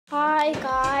Hi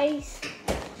guys,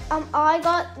 I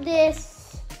got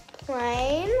this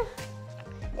plane.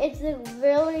 It's a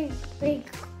really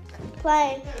big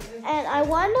plane, and I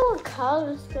wonder what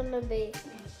color it's gonna be.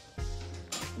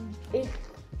 It's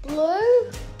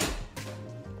blue,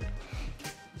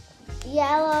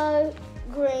 yellow,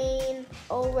 green,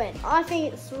 or red. I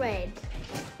think it's red.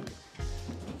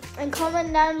 And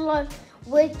comment down below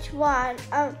which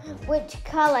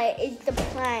color is the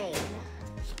plane.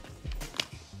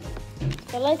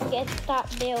 So let's get start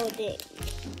building.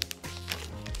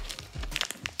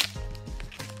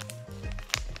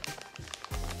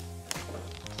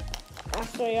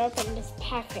 After we open this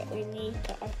packet, we need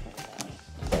to open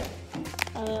it.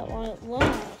 I don't want one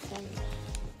open.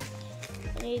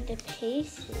 I need the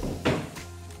pieces.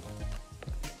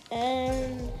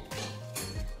 And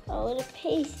all the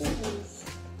pieces.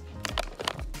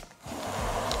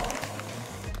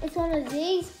 It's one of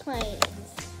these planes.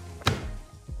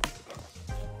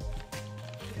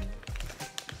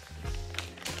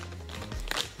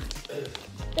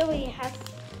 So we have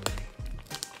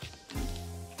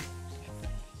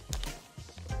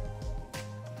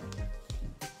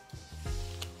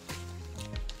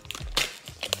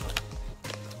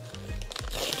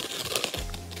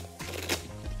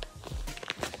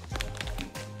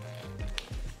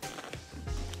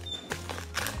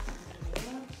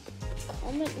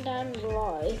comment down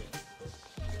below.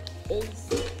 Is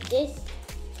this?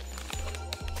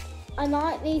 I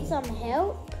might need some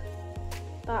help,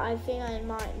 but I think I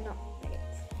might not need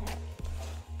help.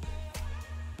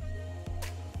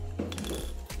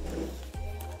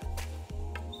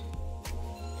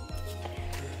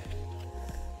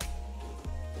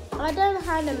 I don't know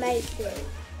how to make this,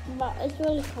 but it's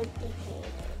really complicated.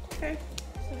 Okay,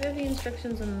 so there are the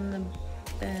instructions on the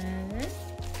back.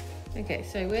 Okay,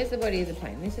 so where's the body of the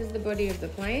plane? This is the body of the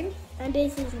plane. And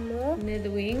this is more. And they're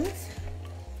the wings.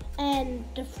 And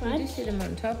the You front. just sit them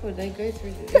on top, or they go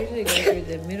through the, usually go through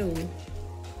the middle.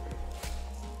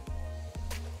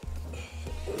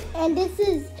 And this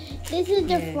is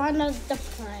the front of the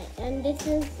plane, and this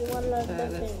is one of So the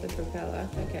that's things. the propeller.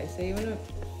 Okay, so you want to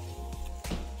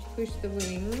push the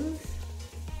wings.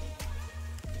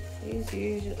 These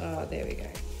usually, oh, there we go.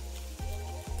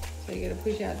 So you got to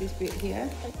push out this bit here.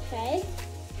 Okay.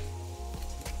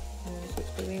 And push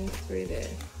the wings through there.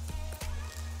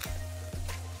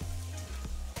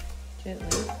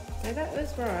 Gently. No, that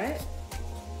was right.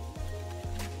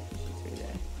 Push it through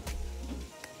there.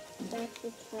 That's the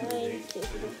plane.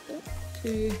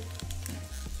 Two.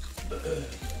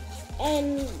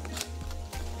 And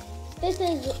this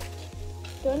is.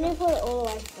 Don't you put it all the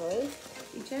way through?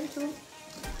 Be gentle.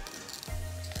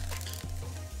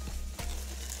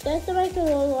 Just to make it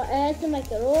all. I have to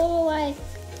make it all the way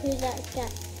to that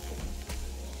gap.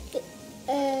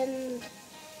 And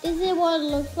this is what it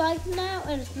looks like now,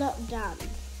 and it's not done.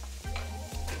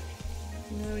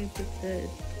 Now we put the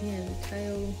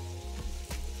tail.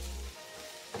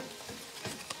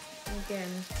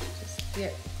 Again, just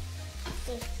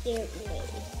Just gently. push that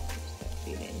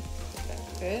bit in. Put that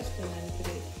first, and then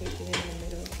push it in the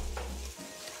middle.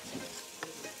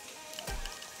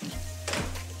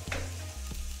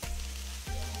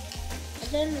 And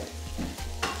then,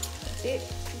 That's it.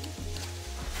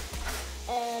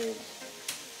 and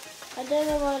I don't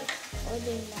know what I'll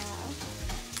do now.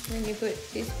 Then you put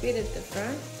this bit at the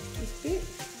front, this bit,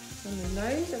 on the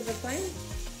nose of the plane.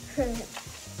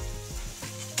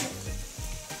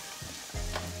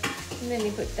 And then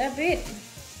you put that bit.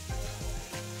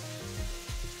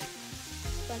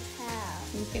 But how?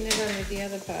 You can have on with the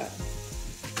other part.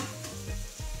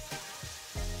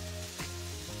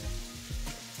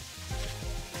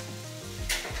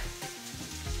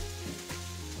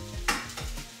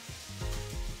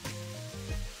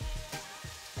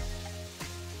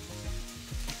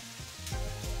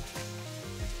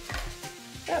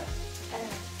 Yep.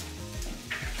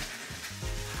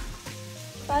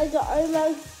 Guys, are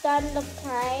almost done the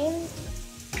plane,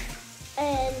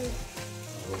 and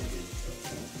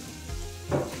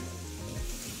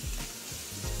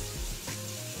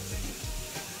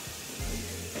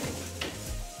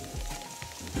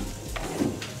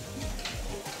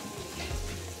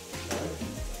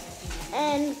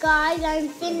guys, I'm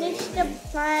finished the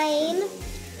plane.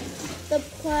 The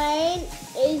plane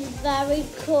is very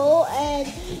cool, and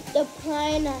the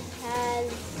plane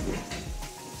has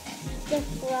the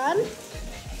front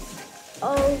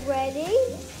already.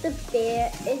 The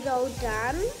bit is all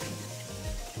done.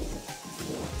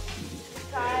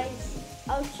 Guys,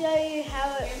 I'll show you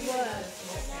how it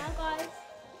works. Now guys,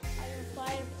 I will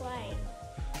fly a plane.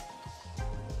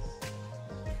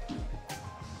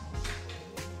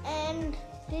 And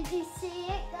Did you see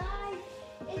it, guys?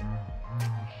 It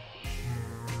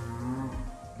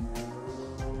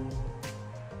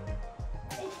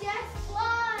just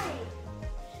flied.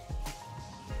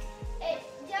 It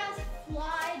just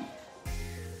flied.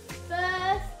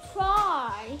 First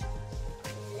try.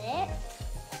 Let's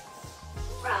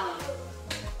throw.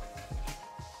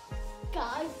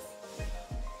 Guys,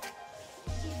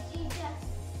 did you just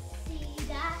see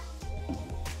that?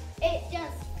 It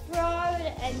just throwed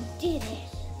and did it.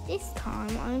 This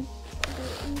time I'm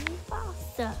going even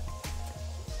faster.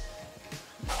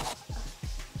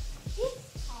 This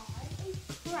time it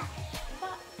crashed,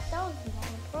 but that was not a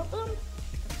problem.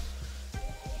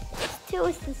 Still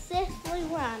successfully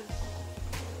run.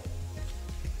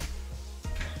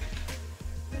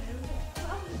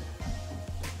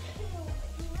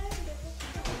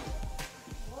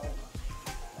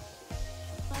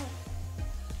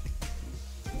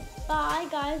 Bye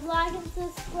guys, like and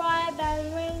subscribe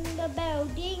and ring